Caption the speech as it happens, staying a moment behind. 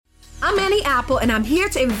I'm Annie Apple, and I'm here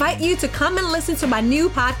to invite you to come and listen to my new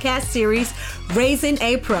podcast series, Raising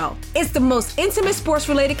a Pro. It's the most intimate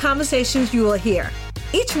sports-related conversations you will hear.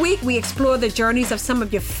 Each week, we explore the journeys of some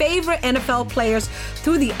of your favorite NFL players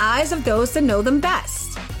through the eyes of those that know them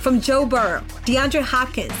best. From Joe Burrow, DeAndre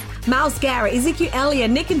Hopkins, Myles Garrett, Ezekiel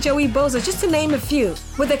Elliott, Nick and Joey Bosa, just to name a few.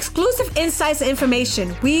 With exclusive insights and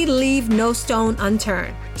information, we leave no stone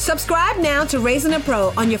unturned. Subscribe now to Raising a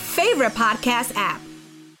Pro on your favorite podcast app.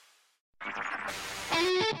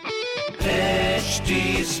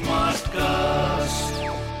 HT Smartcast.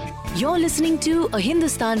 You're listening to a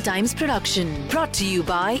Hindustan Times production brought to you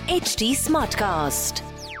by HT Smartcast.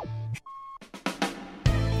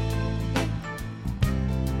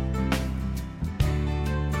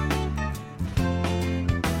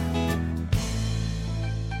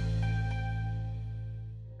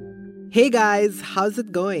 Hey guys, how's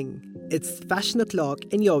it going? It's Fashion O'Clock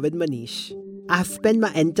and you're with Manish. I have spent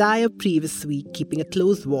my entire previous week keeping a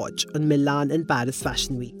close watch on Milan and Paris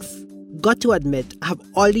fashion weeks. Got to admit, I have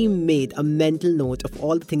already made a mental note of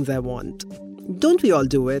all the things I want. Don't we all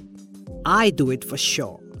do it? I do it for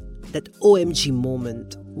sure. That OMG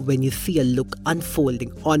moment when you see a look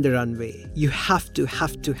unfolding on the runway, you have to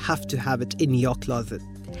have it in your closet.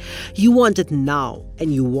 You want it now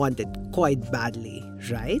and you want it quite badly,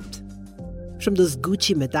 right? From those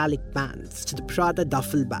Gucci metallic pants to the Prada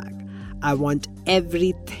duffel bag, I want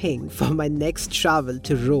everything for my next travel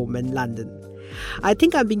to Rome and London. I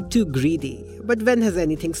think I'm being too greedy, but when has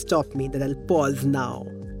anything stopped me that I'll pause now?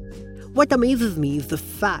 What amazes me is the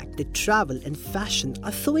fact that travel and fashion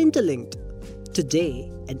are so interlinked.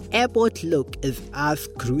 Today, an airport look is as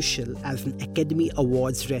crucial as an Academy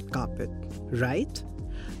Awards red carpet, right?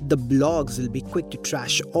 The blogs will be quick to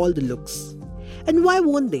trash all the looks. And why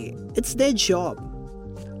won't they? It's their job.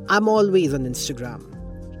 I'm always on Instagram,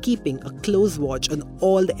 keeping a close watch on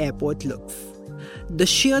all the airport looks. The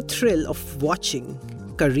sheer thrill of watching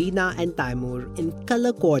Karina and Taimur in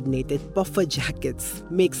color-coordinated puffer jackets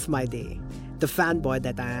makes my day. The fanboy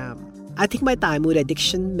that I am. I think my Taimur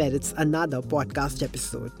addiction merits another podcast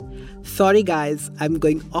episode. Sorry guys, I'm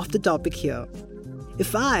going off the topic here.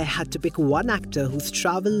 If I had to pick one actor whose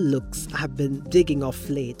travel looks I have been digging off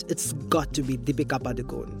late, it's got to be Deepika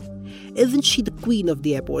Padukone. Isn't she the queen of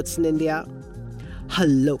the airports in India? Her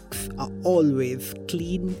looks are always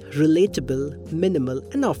clean, relatable, minimal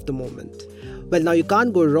and off the moment. Well, now you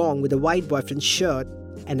can't go wrong with a white boyfriend shirt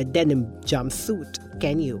and a denim jumpsuit,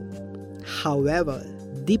 can you? However,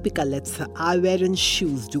 Deepika lets her eyewear and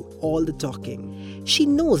shoes do all the talking. She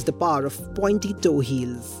knows the power of pointy toe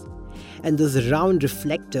heels. And those round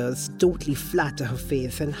reflectors totally flatter her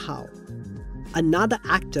face and how. Another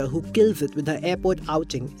actor who kills it with her airport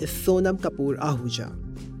outing is Sonam Kapoor Ahuja.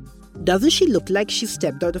 Doesn't she look like she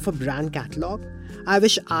stepped out of a brand catalogue? I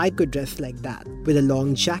wish I could dress like that, with a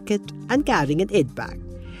long jacket and carrying an it bag.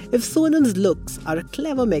 If Sonam's looks are a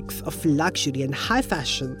clever mix of luxury and high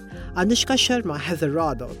fashion, Anushka Sharma has a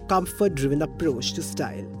rather comfort-driven approach to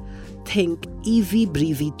style. Think easy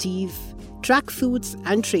breezy tees, tracksuits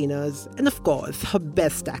and trainers, and of course, her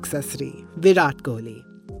best accessory, Virat Kohli.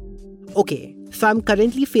 Okay, so I'm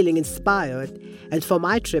currently feeling inspired, and for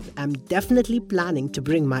my trip, I'm definitely planning to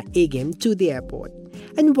bring my A-game to the airport.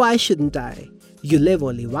 And why shouldn't I? You live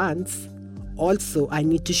only once. Also, I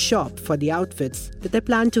need to shop for the outfits that I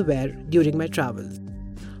plan to wear during my travels.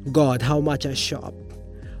 God, how much I shop.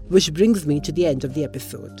 Which brings me to the end of the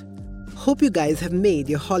episode. Hope you guys have made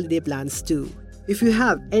your holiday plans too. If you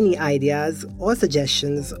have any ideas or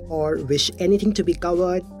suggestions or wish anything to be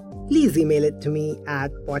covered, please email it to me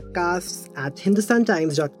at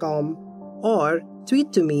podcasts@hindustantimes.com or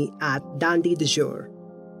tweet to me at dandydujour,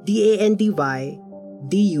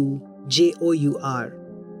 DANDYDUJOUR.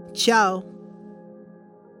 Ciao!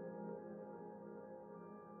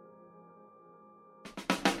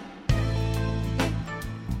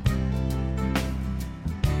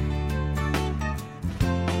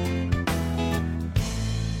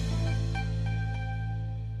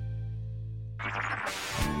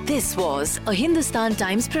 This was a Hindustan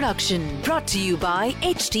Times production brought to you by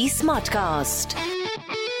HT Smartcast.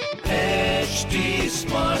 HT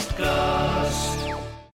Smartcast.